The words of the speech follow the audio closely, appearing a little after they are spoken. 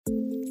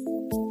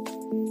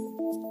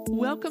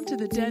Welcome to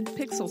the Dead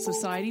Pixel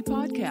Society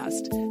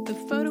podcast, the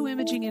photo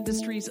imaging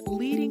industry's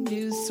leading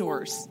news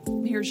source.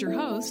 Here's your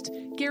host,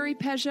 Gary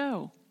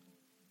Peugeot.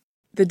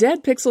 The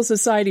Dead Pixel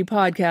Society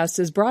podcast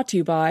is brought to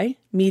you by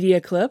Media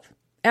Clip,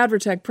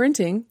 Advertech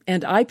Printing,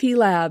 and IP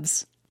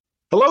Labs.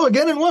 Hello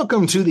again and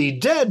welcome to the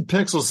Dead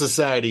Pixel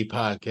Society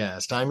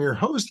podcast. I'm your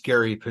host,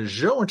 Gary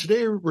Peugeot, and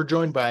today we're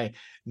joined by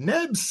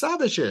Neb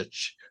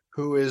Savicic,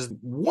 who is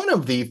one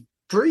of the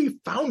three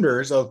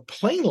founders of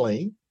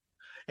Plainly,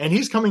 and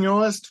he's coming to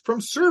us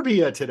from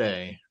Serbia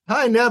today.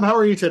 Hi, Neb. How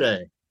are you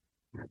today?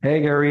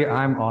 Hey, Gary.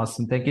 I'm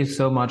awesome. Thank you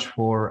so much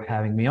for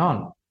having me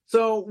on.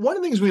 So one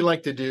of the things we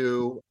like to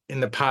do in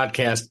the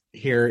podcast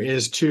here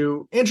is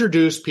to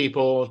introduce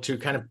people to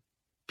kind of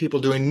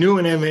people doing new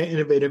and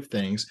innovative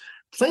things.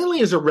 Plainly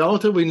is a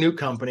relatively new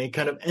company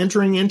kind of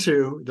entering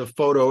into the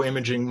photo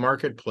imaging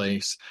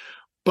marketplace.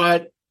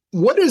 But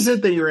what is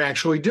it that you're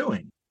actually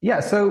doing? Yeah,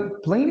 so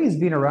Plainly has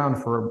been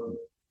around for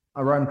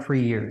around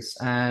 3 years.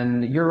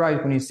 And you're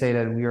right when you say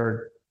that we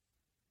are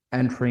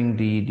entering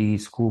the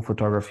school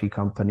photography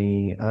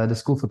company, the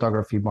school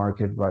photography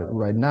market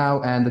right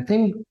now. And the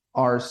thing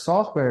our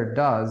software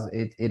does,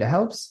 it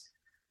helps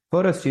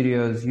photo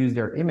studios use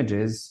their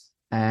images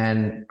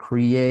and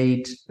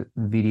create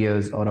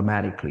videos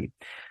automatically.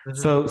 Mm-hmm.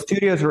 So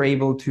studios are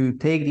able to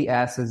take the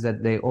assets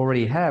that they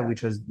already have,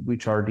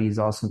 which are these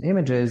awesome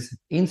images,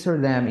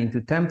 insert them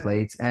into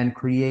templates and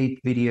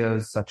create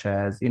videos such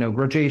as,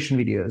 graduation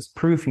videos,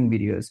 proofing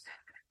videos,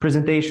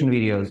 presentation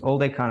videos, all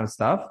that kind of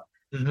stuff.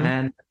 Mm-hmm.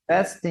 And the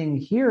best thing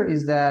here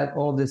is that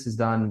all this is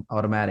done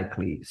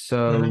automatically.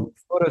 So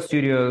photo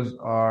studios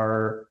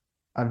are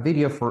a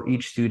video for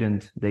each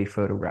student they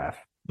photograph,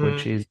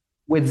 which is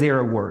with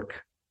zero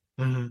work.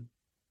 Mm-hmm.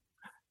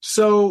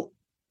 So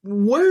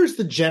where's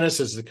the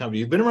genesis of the company?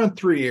 You've been around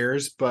 3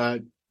 years,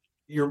 but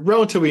you're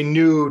relatively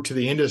new to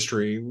the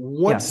industry.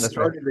 What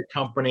started the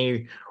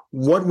company?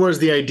 What was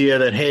the idea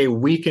that, hey,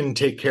 we can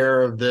take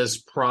care of this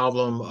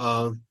problem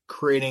of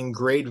creating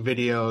great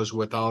videos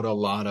without a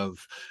lot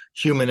of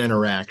human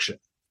interaction?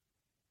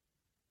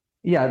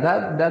 Yeah,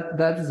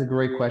 that is a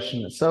great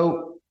question.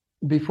 So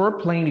before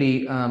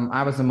Plainly,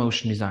 I was a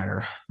motion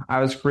designer. I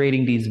was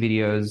creating these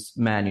videos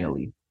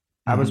manually.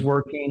 I was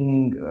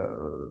working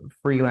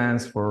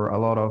freelance for a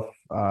lot of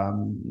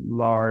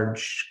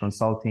large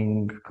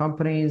consulting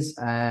companies.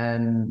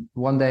 And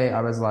one day I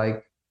was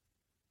like,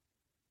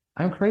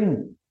 I'm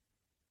creating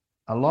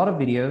a lot of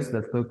videos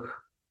that look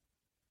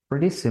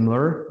pretty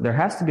similar. There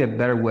has to be a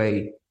better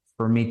way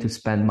for me to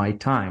spend my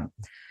time.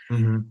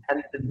 Mm-hmm.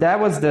 And that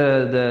was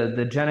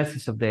the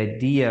genesis of the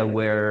idea,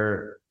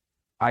 where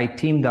I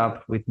teamed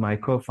up with my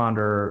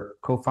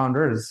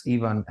co-founders,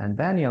 Ivan and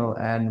Daniel,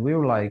 and we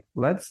were like,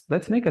 let's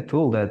make a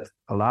tool that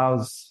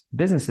allows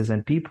businesses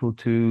and people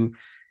to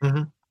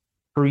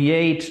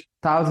create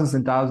thousands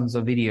and thousands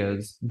of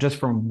videos just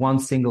from one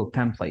single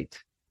template.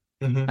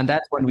 Mm-hmm. And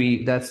that's when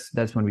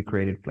we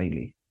created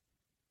Plainly.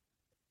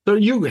 So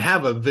you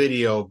have a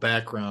video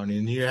background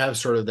and you have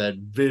sort of that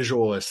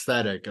visual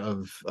aesthetic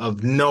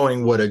of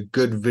knowing what a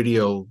good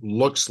video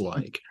looks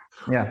like.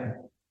 Yeah.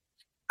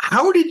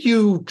 How did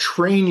you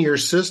train your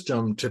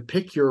system to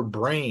pick your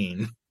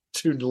brain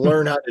to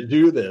learn how to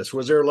do this?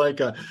 Was there like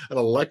an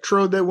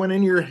electrode that went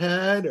in your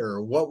head,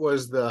 or what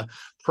was the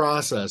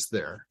process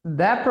there?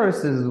 That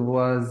process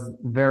was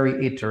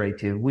very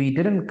iterative. We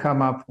didn't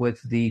come up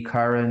with the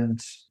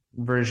current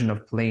version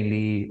of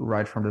Plainly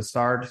right from the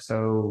start.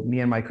 So me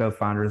and my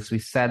co-founders, we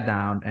sat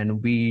down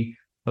and we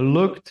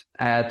looked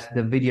at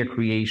the video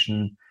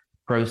creation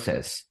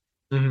process.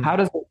 Mm-hmm. How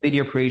does the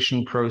video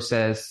creation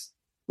process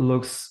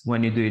looks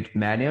when you do it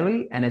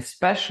manually, and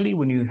especially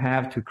when you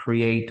have to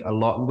create a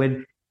lot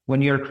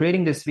when you're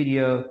creating this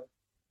video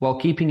while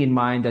keeping in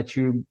mind that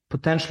you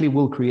potentially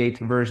will create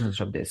versions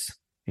of this,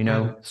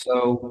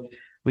 So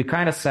we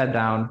kind of sat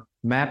down,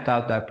 mapped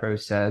out that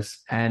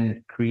process,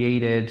 and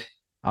created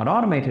an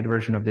automated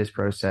version of this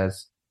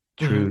process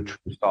through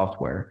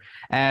software.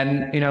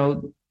 And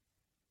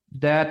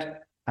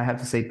that I have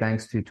to say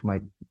thanks to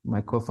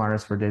my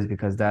co-founders for this,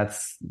 because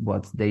that's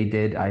what they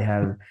did. I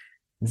have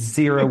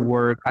zero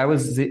work.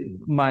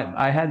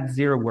 I had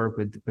zero work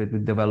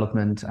with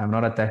development. I'm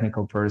not a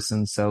technical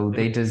person, so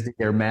they just did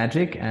their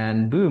magic,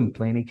 and boom,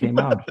 Plainly came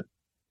out.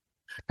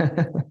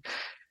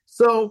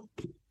 So,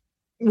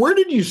 where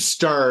did you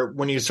start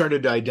when you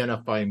started to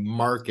identify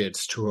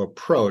markets to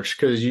approach?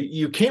 Because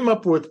you came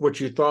up with what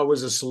you thought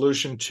was a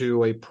solution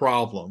to a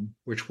problem,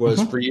 which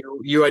was for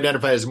you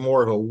identify as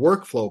more of a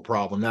workflow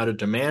problem, not a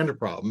demand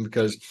problem,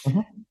 because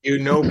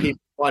people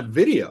want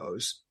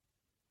videos,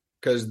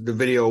 because the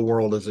video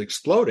world is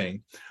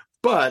exploding.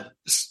 But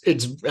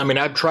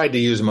I've tried to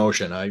use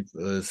motion.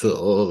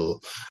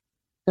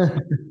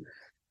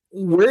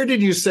 Where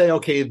did you say,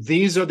 okay,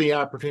 these are the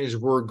opportunities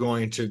we're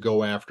going to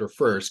go after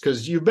first?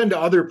 Because you've been to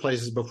other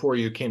places before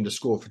you came to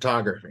school of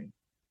photography.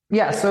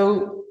 Yeah,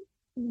 so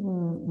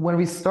When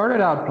we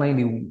started out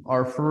plainly,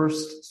 our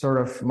first sort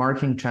of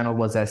marketing channel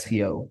was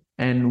SEO.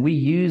 And we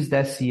used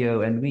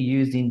SEO and we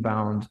used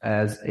inbound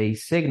as a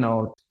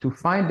signal to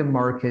find the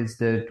markets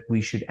that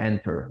we should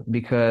enter,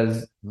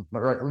 because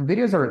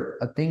videos are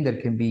a thing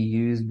that can be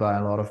used by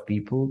a lot of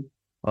people,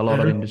 a lot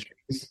of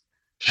industries.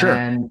 Sure.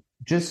 And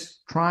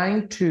just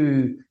trying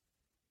to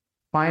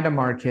find a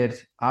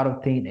market out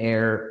of thin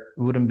air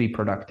wouldn't be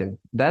productive.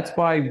 That's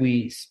why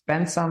we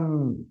spent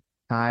some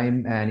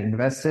time and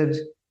invested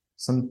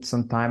some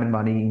time and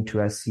money into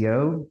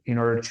SEO in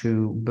order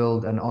to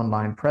build an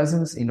online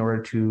presence, in order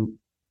to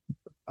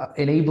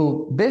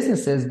enable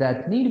businesses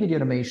that need video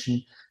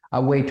automation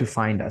a way to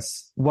find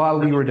us while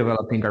we were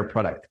developing our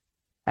product.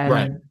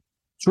 And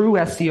through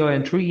SEO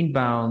and through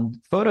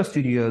inbound, photo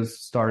studios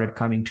started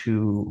coming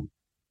to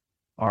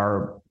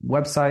our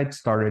website,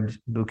 started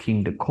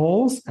booking the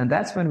calls. And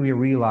that's when we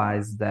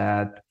realized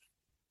that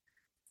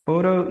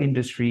photo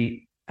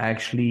industry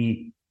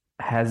actually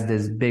has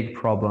this big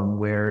problem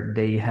where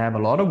they have a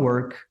lot of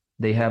work,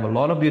 they have a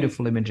lot of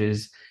beautiful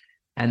images,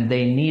 and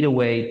they need a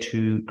way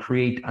to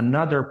create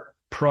another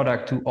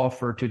product to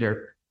offer to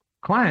their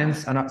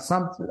clients and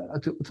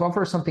to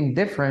offer something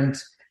different,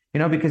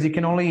 because you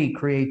can only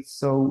create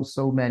so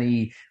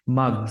many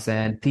mugs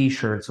and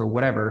t-shirts or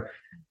whatever.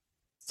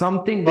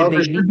 Something that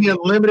there should be a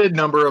limited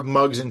number of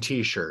mugs and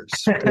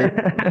t-shirts. But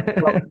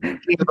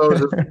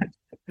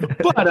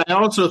I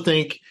also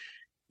think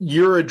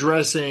you're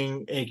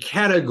addressing a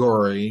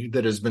category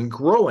that has been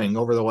growing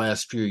over the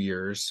last few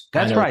years.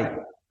 That's right.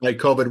 Like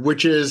COVID,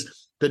 which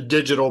is the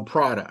digital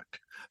product.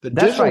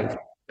 That's right.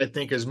 I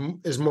think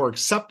is more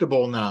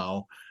acceptable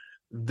now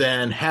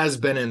than has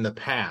been in the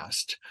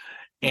past.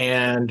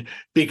 And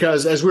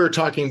because as we were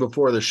talking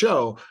before the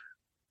show,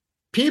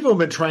 people have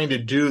been trying to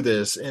do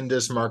this in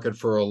this market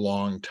for a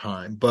long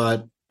time.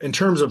 But in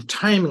terms of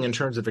timing, in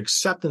terms of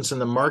acceptance in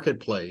the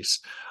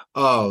marketplace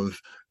of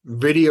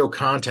video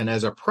content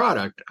as a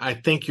product, I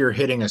think you're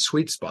hitting a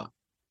sweet spot.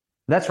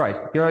 That's right.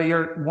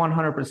 You're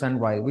 100%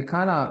 right. We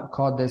kind of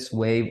caught this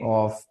wave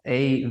of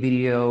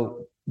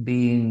video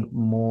being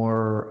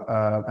more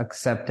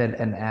accepted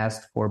and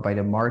asked for by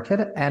the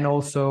market. And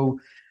also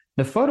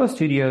the photo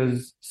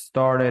studios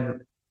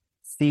started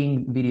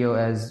seeing video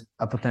as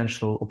a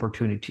potential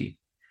opportunity.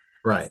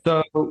 Right.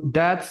 So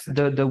that's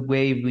the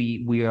way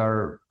we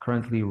are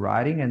currently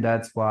riding. And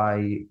that's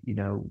why,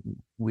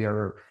 we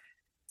are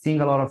seeing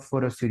a lot of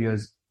photo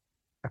studios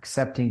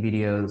accepting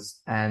videos.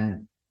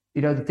 And,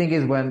 the thing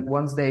is,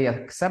 once they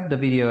accept the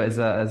video as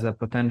a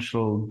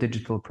potential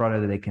digital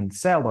product that they can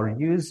sell or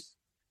use,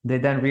 they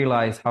then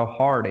realize how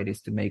hard it is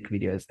to make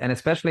videos, and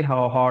especially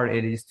how hard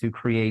it is to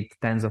create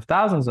tens of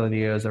thousands of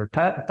videos or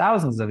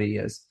thousands of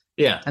videos.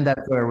 Yeah. And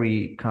that's where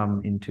we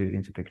come into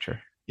picture.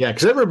 Yeah,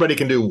 because everybody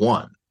can do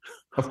one.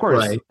 Of course.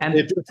 Right. And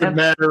it's a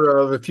matter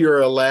of if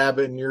you're a lab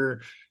and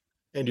you're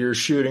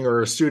shooting,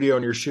 or a studio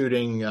and you're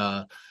shooting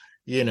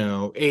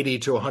 80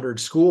 to 100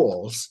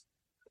 schools.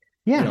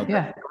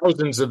 Yeah.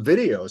 Thousands of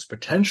videos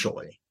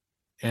potentially.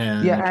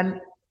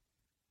 And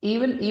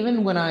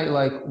even when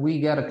we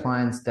get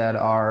clients that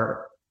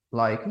are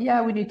like,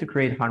 we need to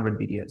create 100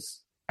 videos.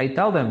 I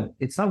tell them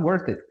it's not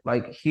worth it.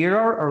 Like, here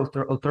are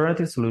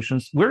alternative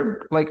solutions.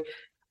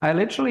 I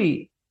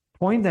literally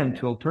point them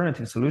to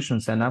alternative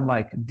solutions, and I'm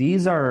like,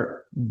 these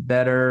are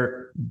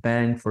better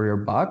bang for your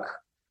buck.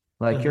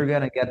 Like, you're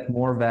gonna get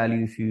more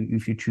value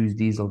if you choose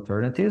these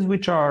alternatives,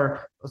 which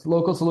are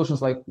local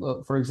solutions, like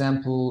for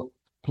example,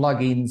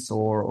 plugins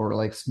or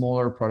like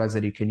smaller products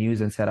that you can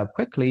use and set up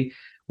quickly.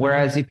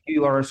 Whereas if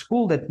you are a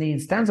school that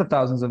needs tens of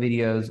thousands of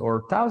videos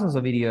or thousands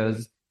of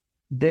videos,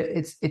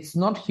 it's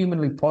not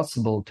humanly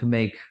possible to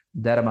make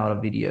that amount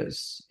of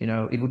videos.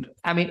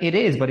 It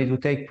is, but it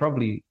would take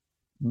probably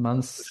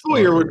months. The school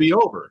year would be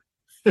over.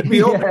 It'd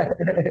be over.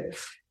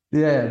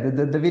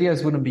 The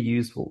videos wouldn't be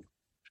useful.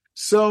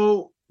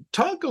 So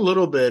talk a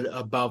little bit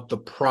about the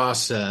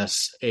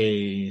process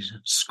a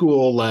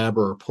school lab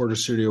or a porta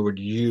studio would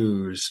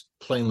use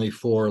plainly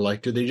for.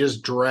 Like, do they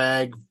just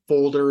drag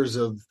folders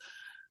of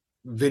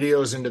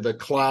videos into the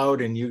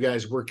cloud and you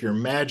guys work your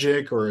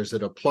magic, or is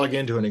it a plug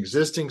into an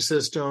existing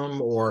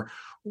system, or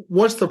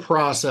what's the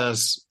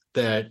process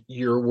that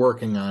you're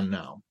working on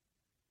now?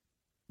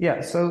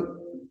 Yeah, so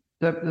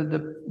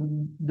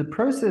the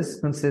process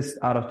consists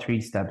out of 3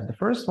 steps. The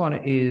first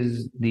one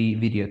is the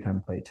video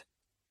template.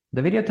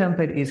 The video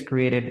template is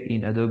created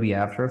in Adobe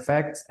After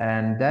Effects,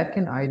 and that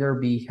can either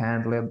be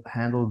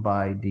handled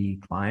by the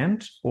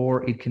client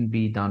or it can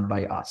be done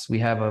by us. We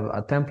have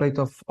a template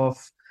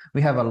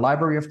we have a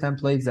library of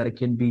templates that it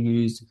can be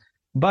used.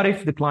 But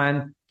if the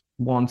client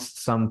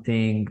wants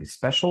something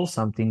special,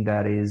 something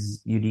that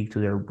is unique to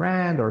their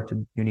brand or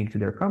unique to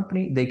their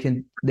company, they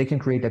can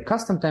create a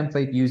custom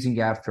template using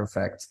After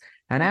Effects.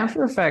 And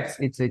After Effects,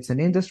 it's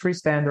an industry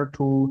standard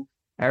tool.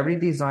 Every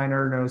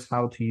designer knows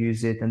how to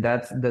use it. And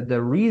that's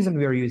the reason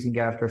we're using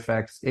After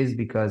Effects is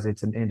because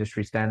it's an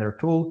industry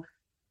standard tool.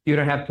 You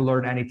don't have to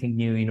learn anything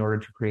new in order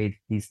to create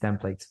these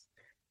templates.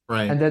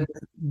 Right. And then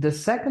the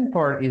second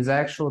part is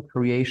actual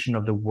creation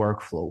of the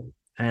workflow.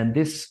 And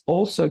this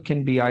also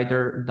can be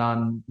either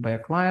done by a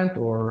client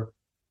or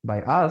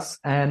by us.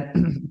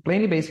 And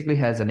Plainly basically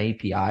has an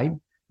API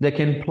that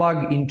can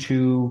plug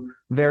into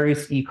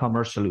various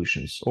e-commerce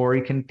solutions, or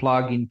it can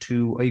plug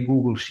into a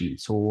Google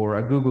Sheets or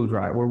a Google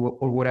Drive or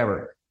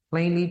whatever.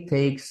 Plainly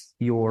takes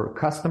your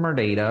customer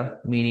data,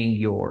 meaning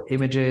your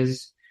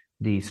images,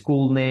 the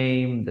school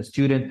name, the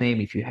student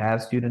name, if you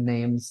have student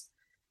names,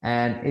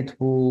 and it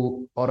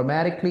will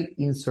automatically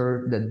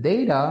insert the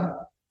data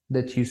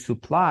that you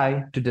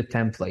supply to the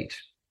template.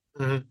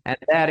 Mm-hmm. And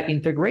that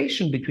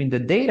integration between the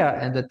data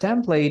and the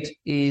template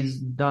is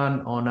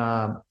done on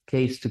a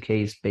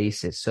case-to-case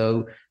basis.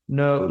 So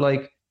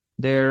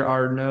there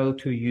are no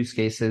two use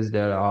cases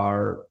that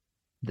are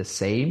the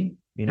same.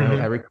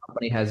 Mm-hmm. Every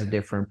company has a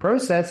different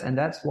process, and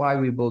that's why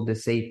we built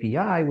this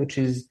API, which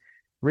is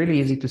really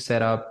easy to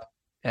set up,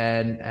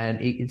 and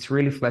it's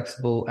really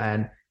flexible,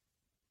 and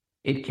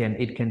it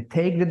can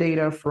take the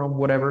data from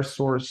whatever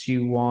source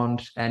you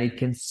want, and it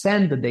can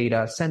send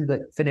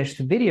the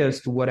finished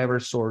videos to whatever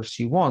source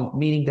you want,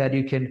 meaning that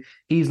you can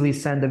easily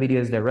send the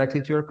videos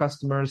directly to your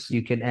customers.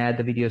 You can add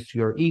the videos to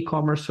your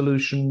e-commerce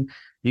solution.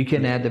 You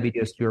can add the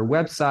videos to your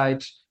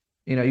website.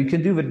 You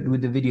can do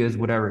with the videos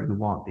whatever you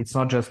want. It's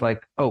not just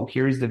like, oh,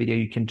 here is the video.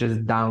 You can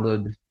just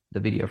download the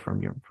video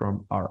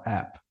from our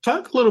app.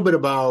 Talk a little bit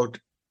about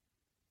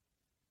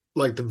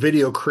like the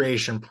video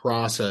creation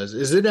process.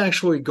 Is it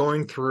actually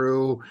going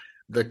through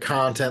the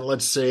content?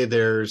 Let's say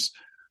there's,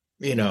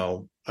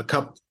 a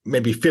couple,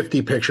 maybe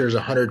 50 pictures,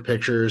 100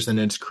 pictures, and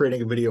it's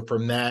creating a video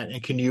from that.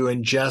 And can you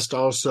ingest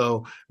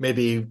also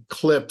maybe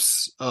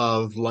clips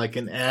of like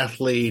an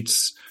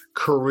athlete's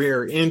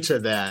career into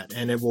that,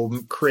 and it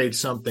will create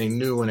something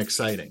new and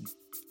exciting?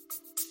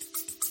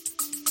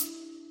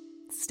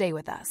 Stay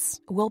with us.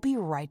 We'll be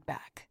right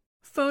back.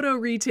 Photo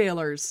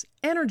retailers,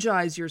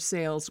 energize your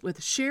sales with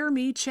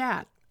ShareMe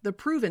Chat, the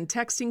proven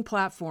texting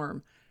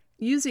platform.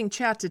 Using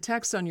chat to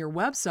text on your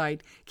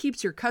website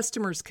keeps your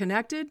customers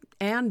connected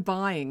and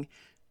buying.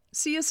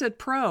 See us at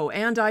Pro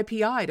and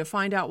IPI to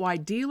find out why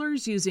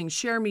dealers using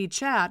ShareMe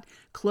Chat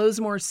close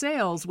more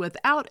sales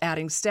without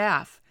adding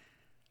staff.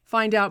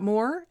 Find out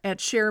more at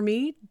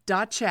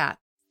shareme.chat.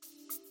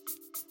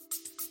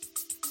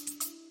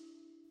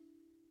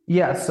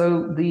 Yeah,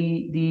 so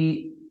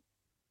the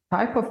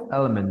type of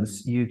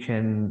elements you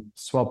can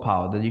swap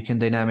out, that you can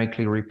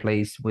dynamically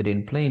replace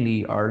within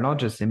Plainly, are not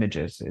just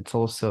images. It's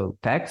also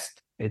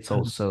text, it's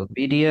also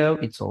video,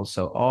 it's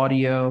also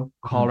audio,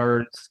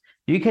 colors.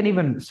 You can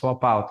even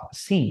swap out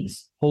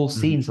scenes, whole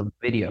scenes of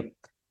video.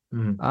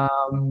 And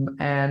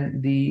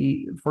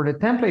for the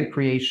template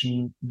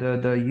creation,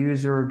 the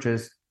user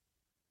just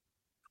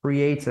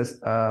creates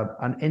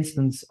an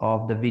instance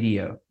of the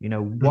video,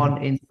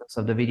 one instance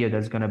of the video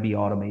that's going to be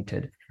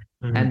automated.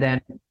 And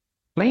then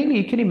Plainly,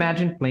 you can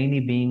imagine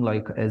Plainly being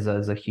like as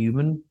a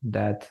human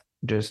that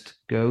just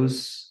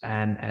goes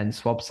and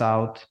swaps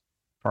out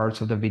parts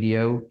of the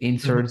video,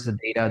 inserts the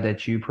data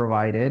that you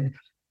provided.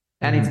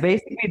 And it's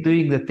basically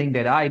doing the thing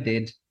that I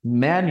did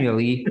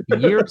manually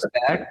years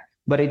back,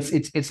 but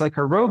it's like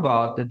a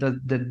robot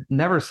that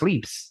never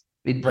sleeps.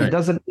 It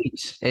doesn't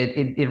eat.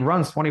 It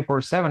runs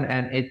 24/7,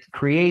 and it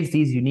creates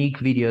these unique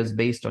videos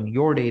based on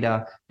your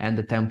data and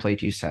the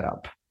template you set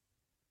up.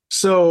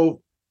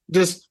 So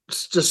just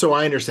so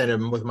I understand it,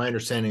 with my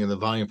understanding of the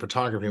volume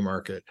photography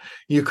market,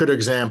 you could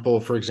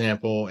for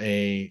example,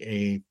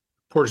 a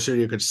portrait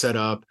studio could set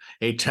up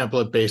a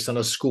template based on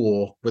a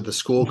school with the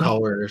school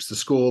colors, the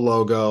school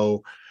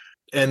logo,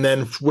 and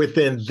then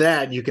within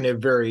that you can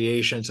have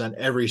variations on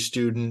every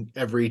student,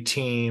 every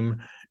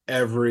team,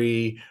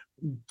 every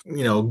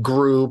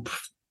group.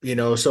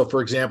 So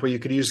for example, you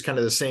could use kind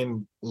of the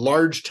same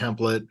large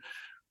template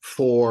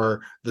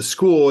for the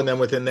school, and then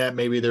within that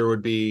maybe there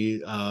would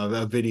be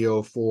a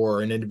video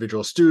for an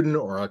individual student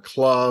or a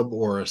club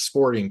or a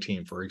sporting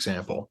team, for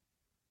example.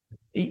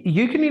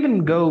 You can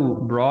even go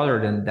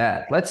broader than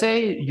that. Let's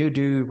say you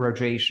do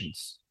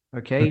graduations,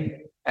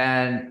 okay?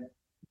 And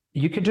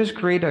you could just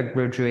create a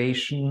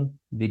graduation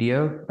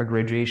video, a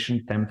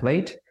graduation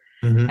template,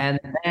 and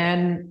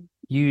then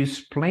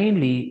use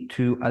Plainly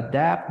to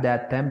adapt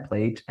that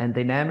template and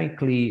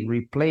dynamically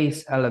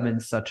replace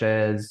elements such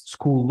as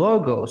school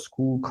logo,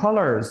 school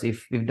colors.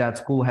 If that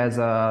school has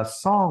a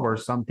song or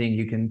something,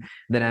 you can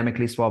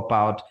dynamically swap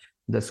out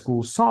the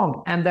school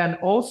song. And then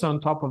also on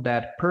top of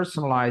that,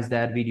 personalize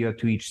that video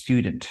to each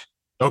student.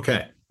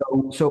 Okay.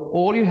 So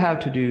all you have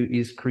to do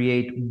is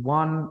create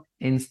one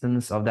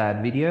instance of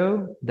that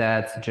video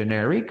that's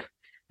generic,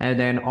 and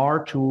then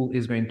our tool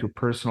is going to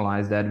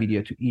personalize that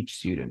video to each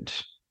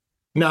student.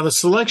 Now, the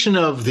selection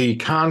of the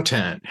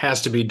content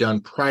has to be done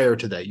prior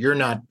to that. You're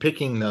not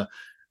picking the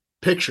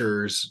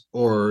pictures,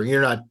 or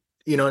you're not,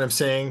 you know what I'm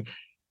saying?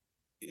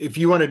 If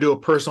you want to do a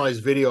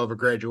personalized video of a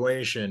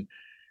graduation,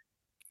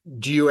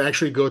 do you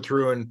actually go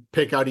through and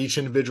pick out each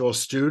individual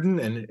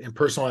student and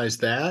personalize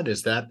that?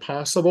 Is that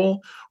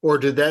possible? Or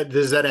does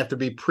that have to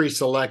be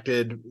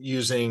pre-selected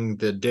using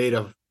the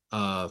data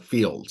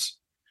fields?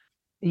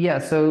 Yeah,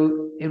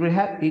 so it would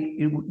have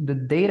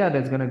the data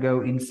that's going to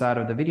go inside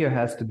of the video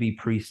has to be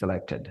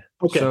pre-selected.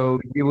 Okay. So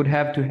you would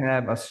have to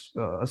have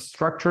a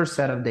structured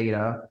set of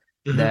data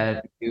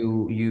that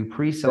you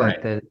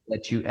pre-selected,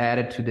 that you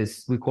added to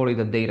this. We call it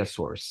a data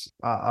source,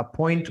 a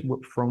point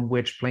from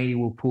which Plainly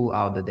will pull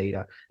out the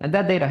data, and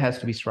that data has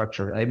to be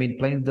structured. I mean,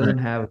 Plainly doesn't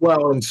have.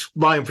 Well, and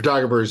volume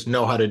photographers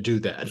know how to do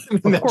that.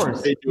 Of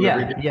course,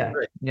 yeah.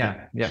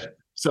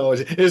 So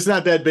it's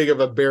not that big of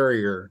a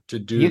barrier to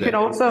do that.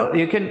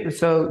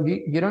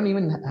 You don't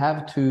even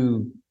have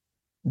to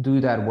do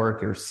that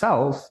work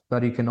yourself,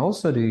 but you can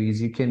also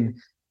you can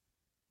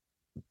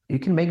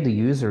make the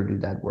user do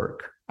that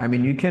work. I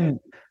mean, you can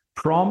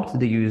prompt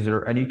the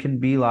user and you can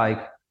be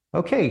like,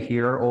 okay,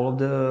 here are all of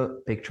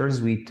the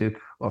pictures we took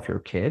of your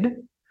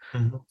kid.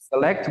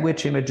 Select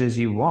which images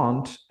you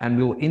want, and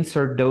we'll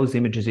insert those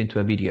images into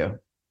a video.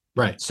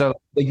 Right. So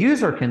the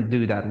user can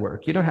do that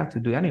work. You don't have to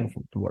do any of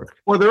the work.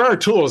 Well, there are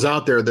tools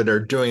out there that are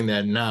doing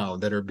that now,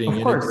 that are being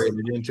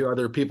integrated into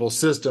other people's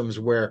systems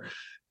where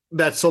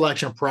that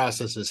selection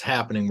process is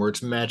happening, where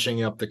it's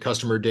matching up the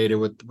customer data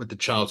with the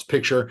child's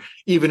picture,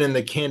 even in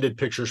the candid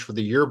pictures for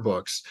the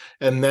yearbooks.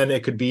 And then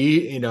it could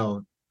be,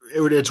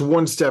 it's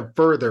one step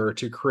further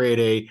to create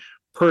a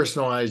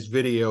personalized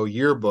video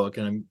yearbook,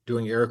 and I'm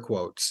doing air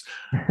quotes,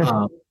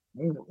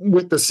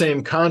 with the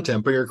same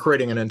content, but you're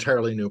creating an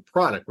entirely new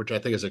product, which I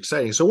think is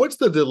exciting. So what's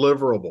the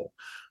deliverable?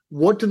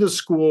 What do the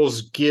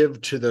schools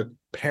give to the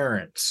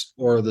parents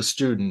or the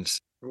students?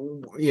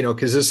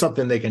 Because it's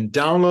something they can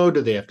download.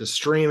 Do they have to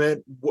stream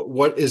it?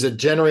 What is it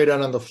generated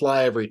on the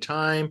fly every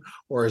time,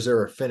 or is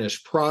there a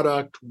finished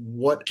product?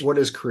 What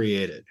is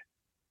created?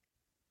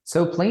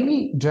 So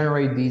Plainly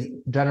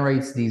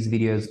generates these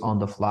videos on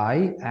the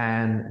fly,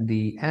 and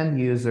the end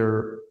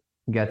user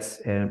gets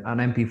an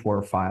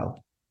MP4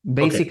 file,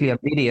 basically a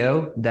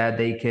video that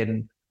they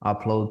can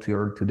upload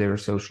to their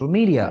social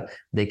media.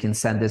 They can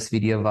send this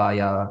video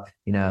via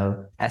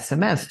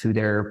SMS to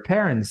their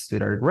parents, to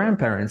their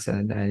grandparents,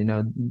 and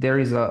there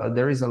is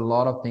a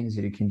lot of things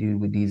that you can do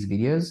with these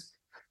videos.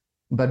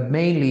 But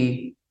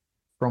mainly,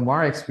 from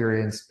our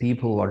experience,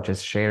 people are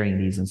just sharing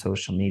these on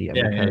social media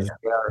because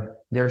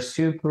they're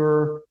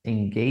super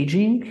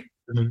engaging.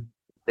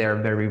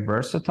 They're very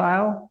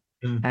versatile,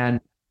 and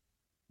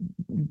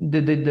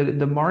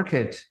the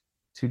market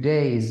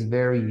today is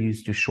very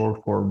used to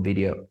short form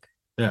video.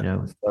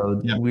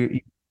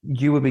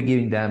 You will be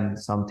giving them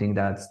something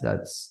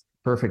that's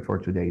perfect for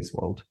today's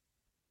world.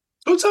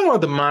 So let's talk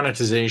about the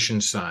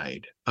monetization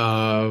side.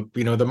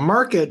 The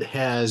market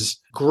has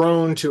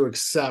grown to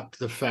accept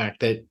the fact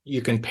that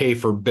you can pay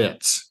for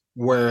bits.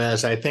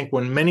 Whereas I think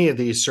when many of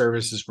these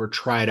services were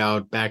tried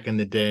out back in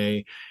the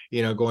day,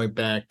 going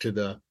back to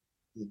the,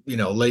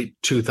 late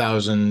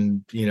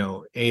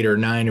 2008 or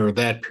 9, or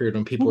that period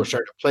when people were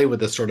starting to play with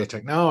this sort of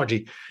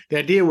technology, the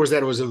idea was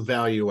that it was a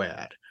value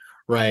add.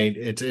 Right.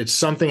 It's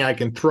something I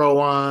can throw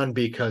on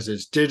because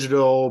it's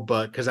digital,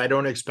 but because I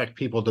don't expect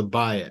people to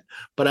buy it.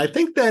 But I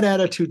think that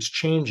attitude's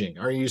changing.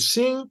 Are you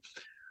seeing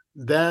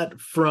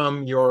that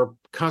from your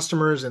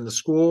customers in the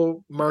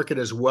school market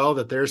as well,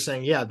 that they're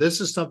saying, yeah,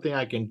 this is something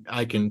I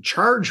can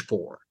charge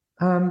for?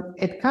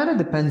 It kind of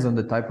depends on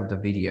the type of the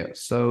video.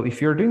 So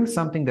if you're doing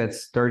something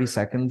that's 30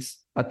 seconds,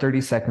 a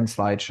 30-second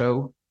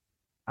slideshow,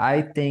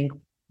 I think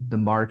the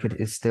market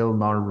is still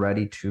not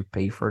ready to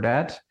pay for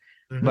that.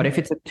 But if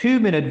it's a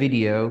 2-minute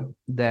video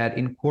that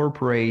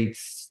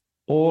incorporates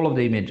all of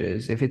the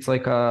images, if it's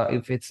like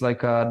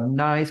a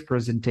nice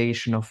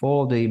presentation of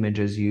all the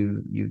images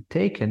you've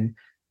taken,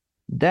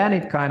 then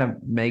it kind of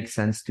makes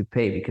sense to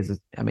pay, because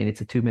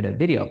it's a 2-minute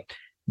video.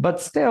 But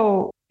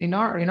still, in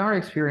our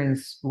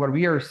experience, what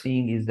we are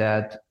seeing is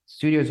that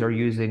studios are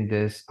using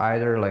this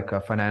either like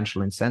a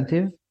financial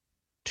incentive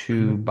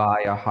to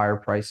buy a higher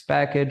price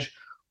package,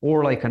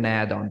 or like an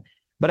add-on.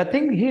 But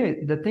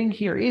the thing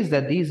here is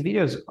that these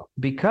videos,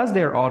 because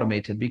they're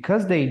automated,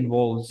 because they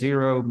involve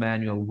zero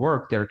manual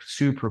work, they're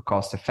super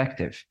cost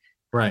effective.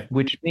 Right.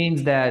 Which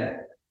means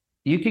that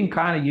you can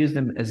kind of use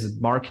them as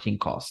marketing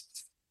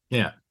costs.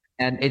 Yeah.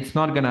 And it's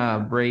not going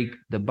to break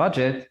the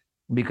budget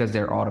because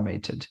they're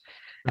automated.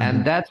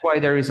 And that's why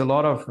there is a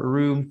lot of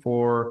room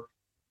for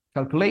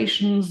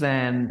calculations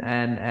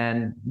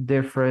and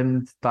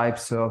different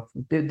types of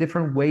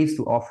different ways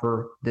to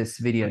offer this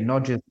video,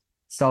 not just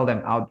sell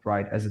them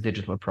outright as a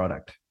digital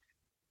product.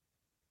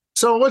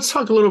 So let's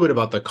talk a little bit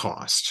about the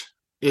cost.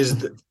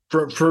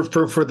 For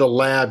the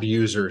lab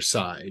user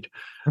side,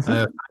 if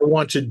I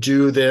want to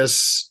do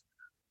this,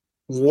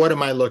 what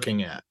am I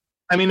looking at?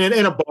 I mean,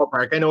 in a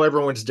ballpark, I know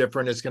everyone's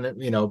different. It's going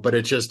to, but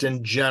it's just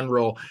in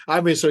general.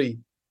 Obviously,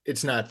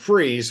 it's not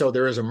free, so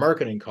there is a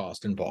marketing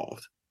cost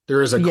involved.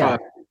 There is a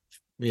cost.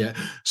 Yeah.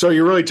 So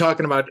you're really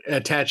talking about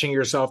attaching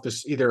yourself to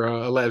either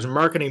a lab's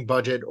marketing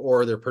budget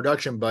or their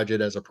production budget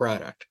as a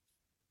product.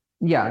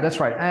 Yeah, that's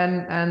right.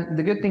 And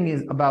the good thing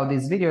is about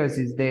these videos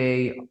is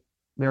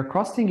they're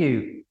costing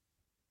you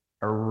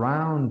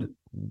around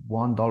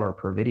 $1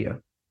 per video.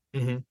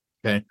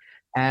 Okay.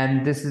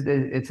 And this is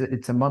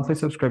it's a monthly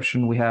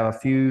subscription. We have a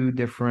few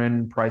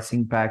different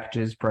pricing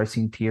packages,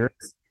 pricing tiers.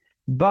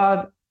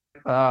 But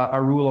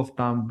a rule of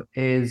thumb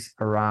is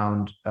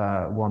around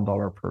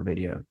 $1 per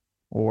video,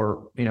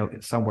 or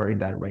somewhere in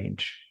that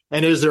range.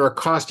 And is there a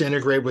cost to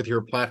integrate with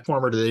your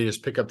platform, or do they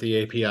just pick up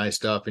the API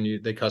stuff and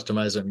they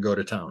customize it and go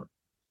to town?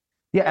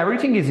 Yeah,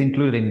 everything is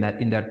included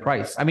in that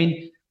price. I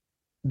mean,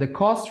 the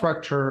cost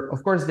structure,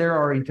 of course, there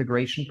are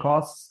integration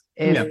costs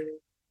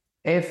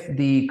if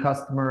the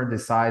customer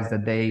decides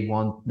that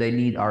they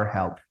need our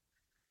help.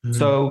 Mm-hmm.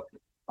 So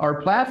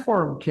our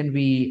platform can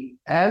be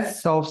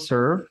as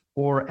self-serve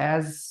or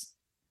as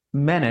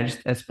managed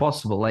as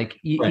possible. Like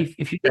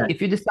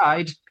if you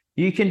decide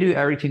you can do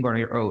everything on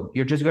your own,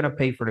 you're just going to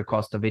pay for the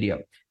cost of video.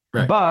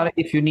 Right. But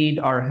if you need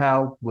our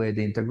help with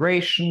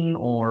integration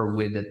or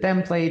with the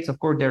templates, of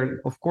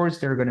course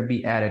there are going to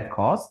be added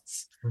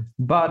costs.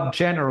 But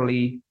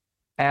generally,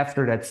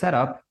 after that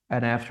setup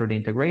and after the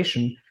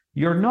integration,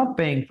 you're not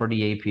paying for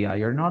the API.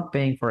 You're not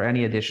paying for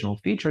any additional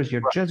features.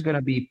 You're just going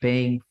to be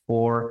paying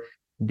for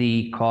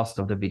the cost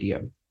of the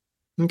video.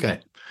 Okay.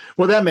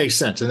 Well, that makes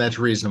sense. And that's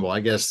reasonable. I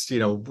guess,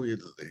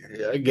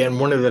 again,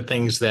 one of the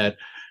things that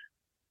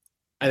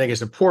I think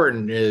is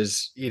important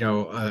is,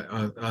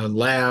 a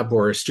lab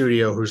or a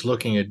studio who's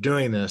looking at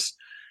doing this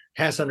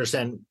has to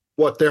understand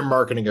what their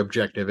marketing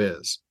objective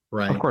is,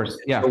 right? Of course,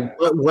 yeah. So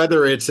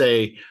whether it's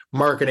a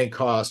marketing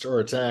cost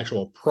or it's an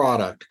actual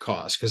product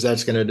cost, because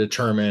that's going to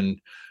determine,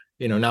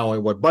 not only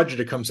what budget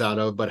it comes out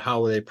of, but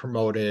how they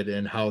promote it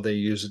and how they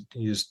use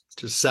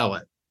to sell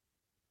it.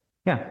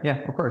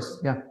 Yeah, of course,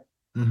 yeah.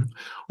 Mm-hmm.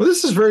 Well,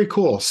 this is very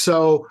cool.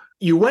 So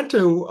you went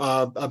to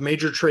a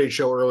major trade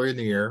show earlier in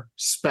the year,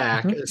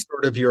 SPAC, as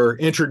sort of your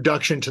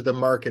introduction to the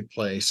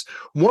marketplace.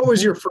 What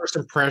was your first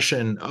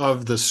impression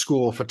of the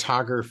school of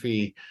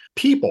photography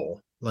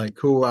people? Like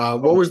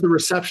what was the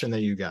reception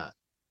that you got?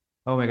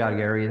 Oh my God,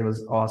 Gary, it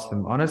was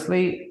awesome.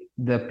 Honestly,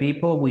 the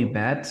people we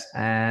met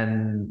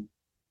and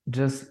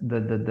just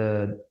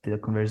the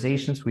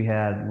conversations we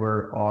had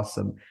were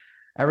awesome.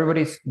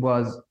 Everybody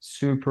was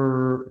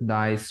super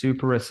nice,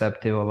 super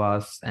receptive of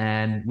us,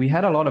 and we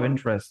had a lot of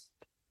interest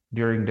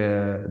during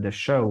the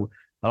show.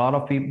 A lot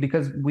of people,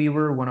 because we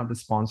were one of the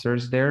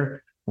sponsors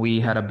there, we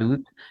had a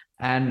booth,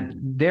 and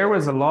there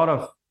was a lot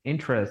of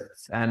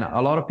interests, and a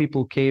lot of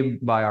people came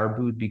by our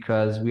booth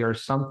because we are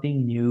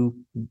something new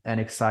and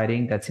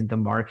exciting that's in the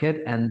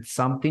market, and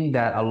something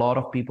that a lot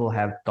of people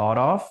have thought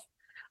of.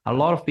 A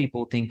lot of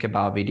people think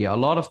about video. A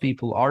lot of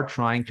people are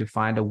trying to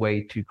find a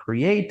way to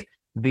create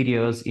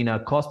videos in a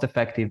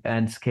cost-effective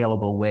and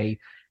scalable way.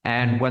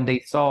 And when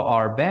they saw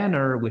our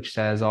banner, which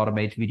says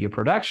automate video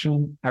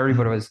production,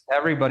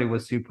 everybody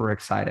was super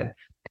excited.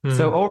 Mm-hmm.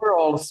 So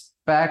overall,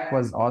 SPAC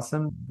was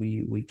awesome.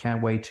 We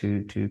can't wait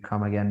to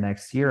come again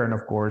next year. And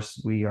of course,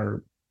 we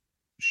are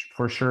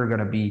for sure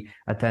going to be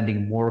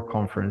attending more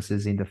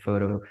conferences in the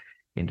photo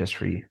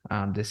industry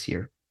this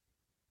year.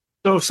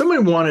 So if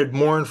somebody wanted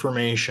more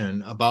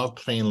information about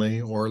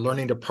Plainly or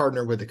learning to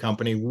partner with the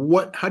company,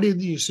 how do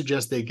you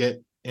suggest they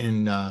get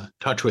in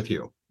touch with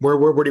you? Where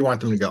do you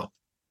want them to go?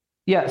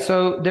 Yeah,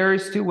 so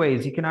there's two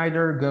ways. You can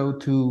either go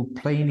to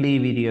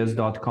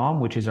plainlyvideos.com,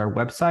 which is our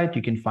website.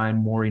 You can find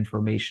more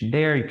information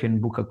there. You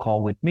can book a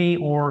call with me,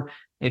 or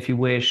if you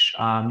wish,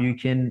 you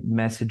can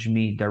message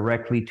me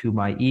directly to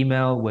my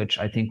email, which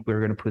I think we're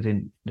going to put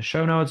in the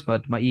show notes,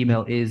 but my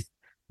email is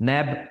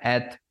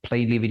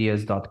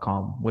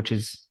neb@plainlyvideos.com, which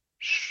is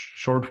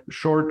short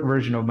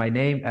version of my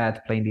name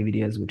at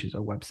plainlyvideos, which is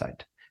our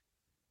website.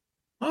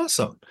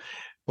 Awesome.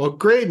 Well,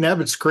 great,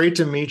 Neb. It's great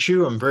to meet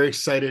you. I'm very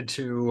excited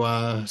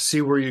to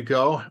see where you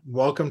go.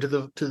 Welcome to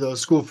the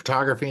school of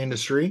photography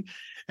industry,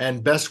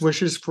 and best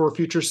wishes for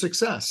future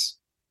success.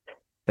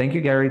 Thank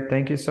you, Gary.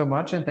 Thank you so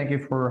much, and thank you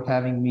for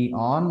having me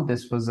on.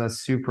 This was a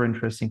super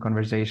interesting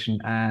conversation,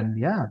 and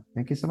yeah,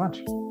 thank you so much.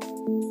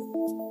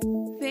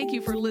 Thank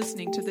you for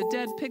listening to the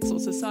Dead Pixel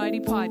Society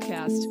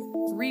podcast.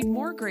 Read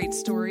more great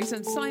stories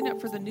and sign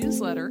up for the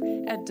newsletter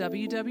at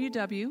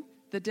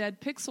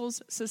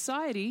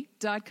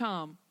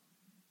www.thedeadpixelssociety.com.